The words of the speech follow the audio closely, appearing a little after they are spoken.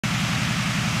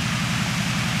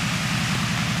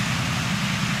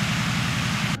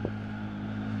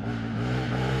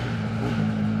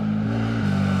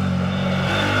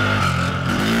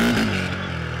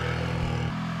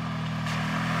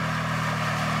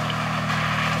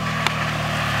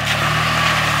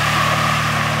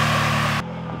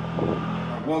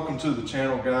welcome to the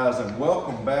channel, guys, and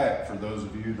welcome back for those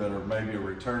of you that are maybe a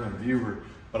returning viewer.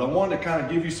 But I wanted to kind of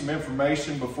give you some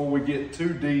information before we get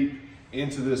too deep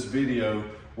into this video.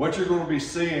 What you're going to be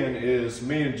seeing is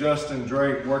me and Justin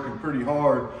Drake working pretty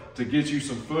hard to get you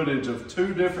some footage of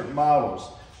two different models.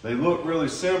 They look really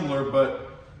similar,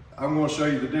 but I'm going to show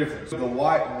you the difference. The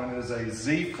white one is a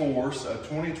Z-Force, a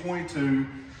 2022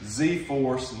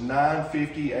 Z-Force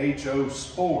 950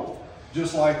 H.O.Sport,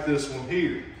 just like this one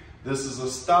here. This is a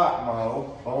stock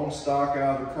model, bone stock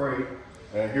out of the crate.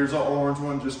 Here's an orange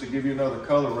one just to give you another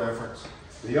color reference.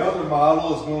 The other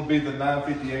model is going to be the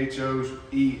 950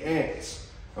 H.O.EX.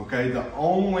 Okay, the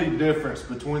only difference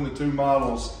between the two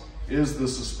models is the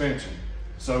suspension.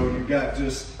 So you've got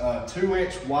just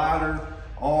 2-inch wider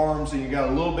arms, and you got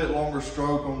a little bit longer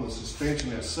stroke on the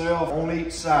suspension itself on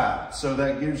each side. So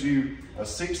that gives you a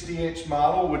 60-inch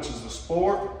model, which is the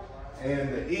Sport,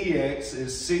 and the EX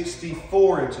is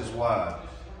 64 inches wide.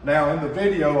 Now in the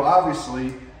video,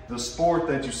 obviously, the Sport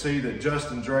that you see that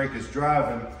Justin Drake is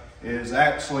driving is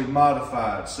actually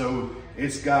modified. So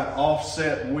it's got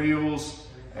offset wheels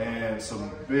and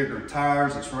some bigger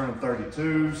tires. It's running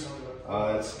 32s.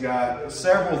 It's got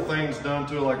several things done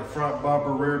to it, like a front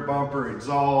bumper, rear bumper,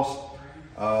 exhaust.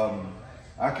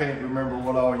 I can't remember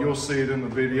what all, you'll see it in the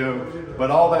video, but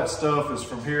all that stuff is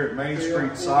from here at Main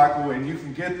Street Cycle, and you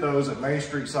can get those at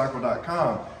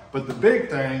mainstreetcycle.com. But the big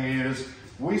thing is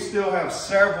we still have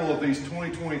several of these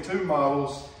 2022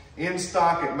 models in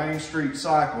stock at Main Street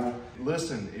Cycle.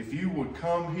 Listen, if you would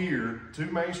come here to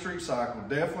Main Street Cycle,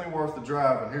 definitely worth the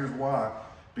drive, and here's why.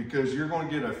 Because you're going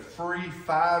to get a free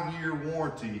 5-year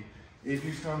warranty if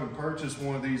you come and purchase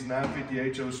one of these 950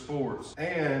 H.O.Sports.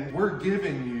 And we're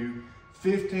giving you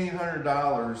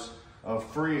 $1,500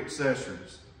 of free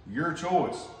accessories. Your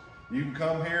choice. You can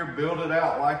come here, build it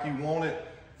out like you want it,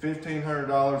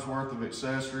 $1,500 worth of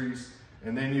accessories,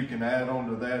 and then you can add on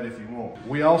to that if you want.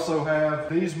 We also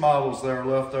have these models that are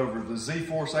left over, the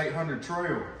Z-Force 800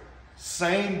 Trail.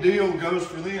 Same deal goes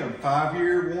for them,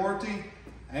 5-year warranty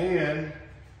and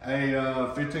a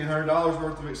 $1,500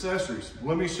 worth of accessories.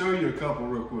 Let me show you a couple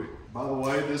real quick. By the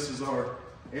way, this is our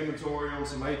inventory on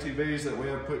some ATVs that we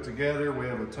have put together. We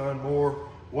have a ton more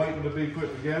waiting to be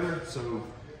put together, so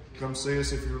come see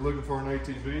us if you're looking for an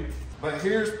ATV. But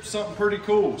here's something pretty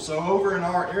cool. So over in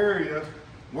our area,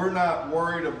 we're not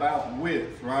worried about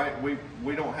width, right? We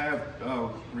don't have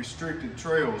restricted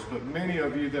trails, but many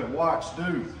of you that watch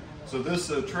do. So this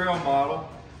is a trail model,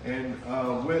 and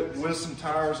with some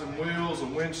tires and wheels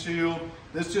and windshield.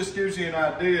 This just gives you an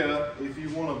idea if you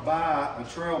want to buy a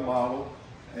trail model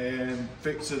and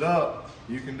fix it up.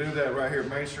 You can do that right here at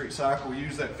Main Street Cycle.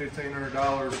 Use that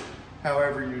 $1,500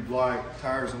 however you'd like.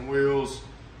 Tires and wheels,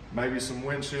 maybe some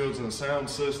windshields and a sound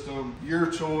system. Your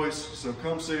choice. So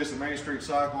come see us at Main Street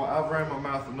Cycle. I've ran my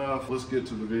mouth enough. Let's get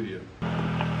to the video.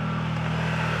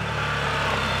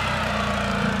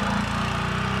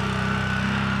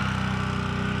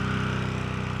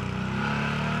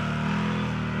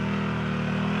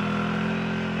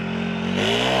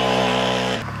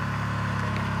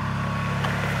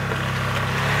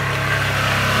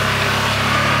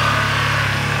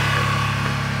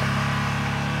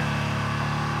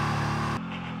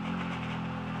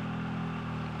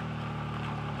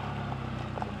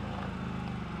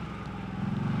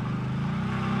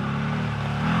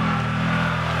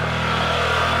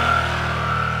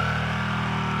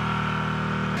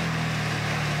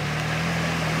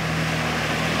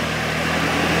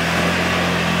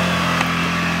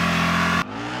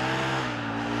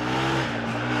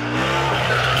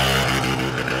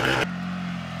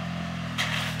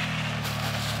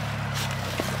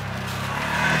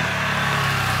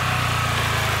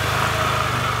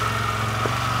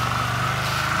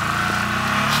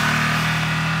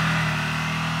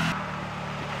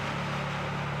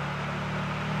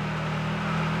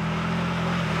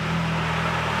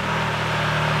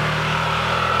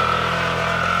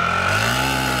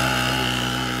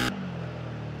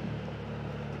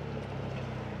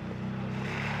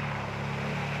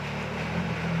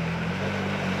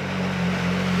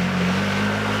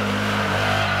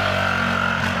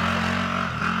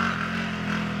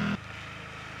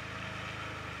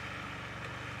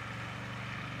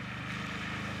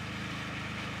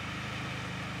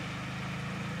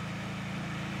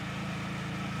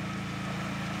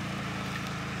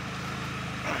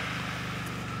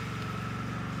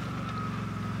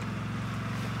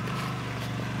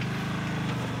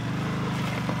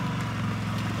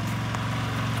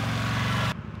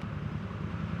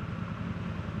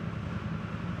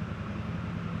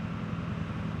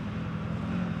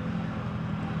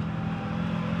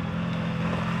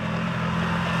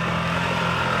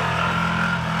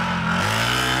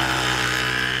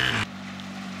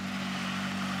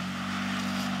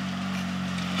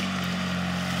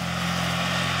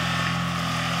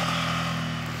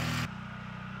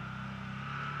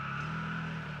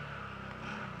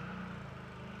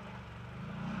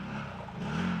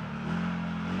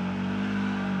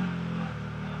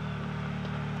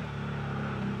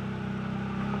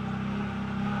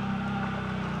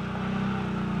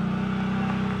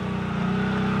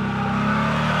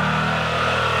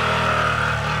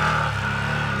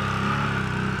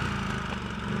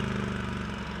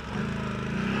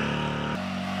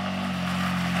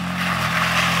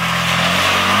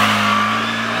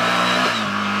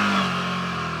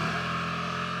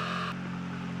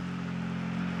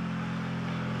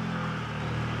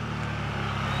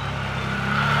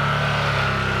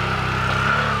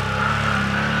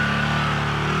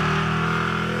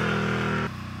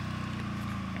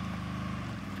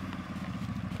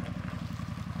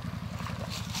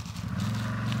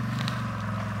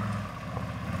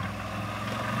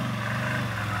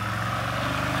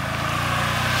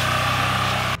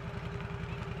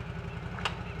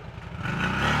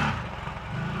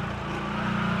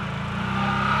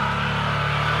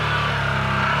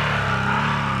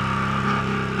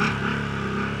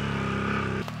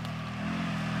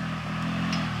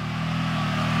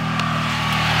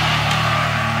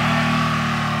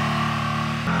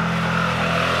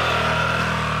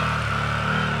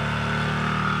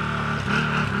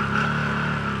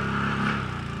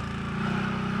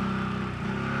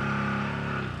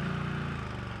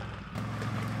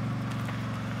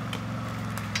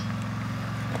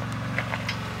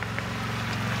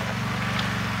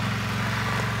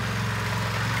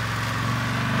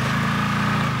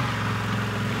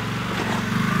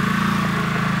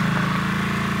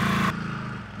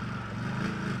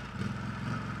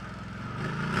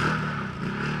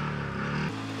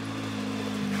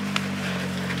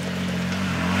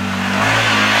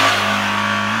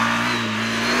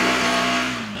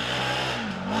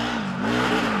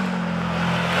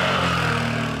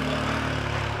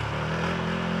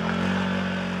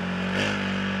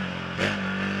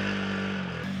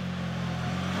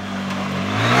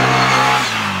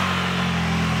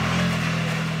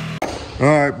 All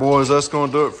right, boys, that's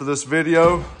going to do it for this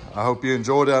video. I hope you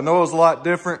enjoyed it. I know it was a lot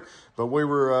different, but we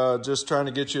were just trying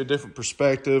to get you a different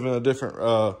perspective and a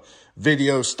different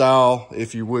video style,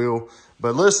 if you will.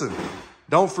 But listen,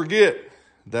 don't forget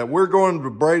that we're going to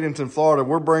Bradenton, Florida.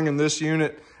 We're bringing this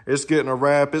unit. It's getting a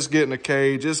wrap. It's getting a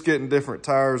cage. It's getting different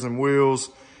tires and wheels.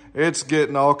 It's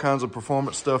getting all kinds of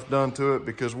performance stuff done to it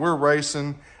because we're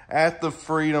racing at the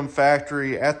Freedom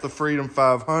Factory, at the Freedom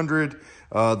 500,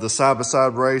 the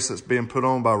side-by-side race that's being put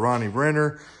on by Ronnie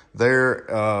Renner there.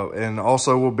 And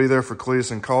also we'll be there for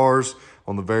Cletus and Cars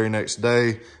on the very next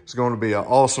day. It's going to be an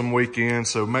awesome weekend.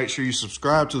 So make sure you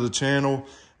subscribe to the channel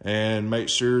and make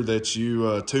sure that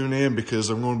you tune in because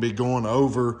I'm going to be going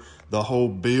over the whole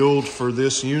build for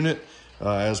this unit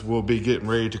as we'll be getting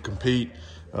ready to compete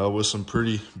with some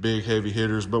pretty big heavy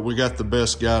hitters. But we got the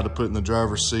best guy to put in the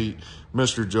driver's seat,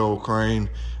 Mr. Joel Crane.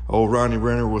 Old Ronnie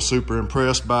Renner was super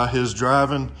impressed by his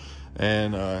driving,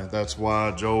 and that's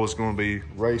why Joel is going to be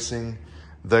racing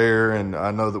there. And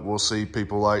I know that we'll see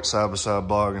people like Side-by-Side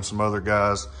Blog and some other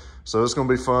guys. So it's going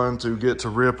to be fun to get to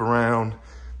rip around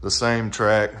the same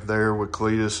track there with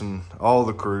Cletus and all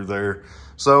the crew there.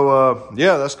 So,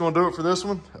 yeah, that's going to do it for this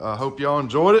one. I hope y'all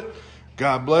enjoyed it.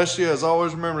 God bless you. As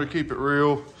always, remember to keep it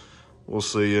real. We'll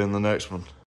see you in the next one.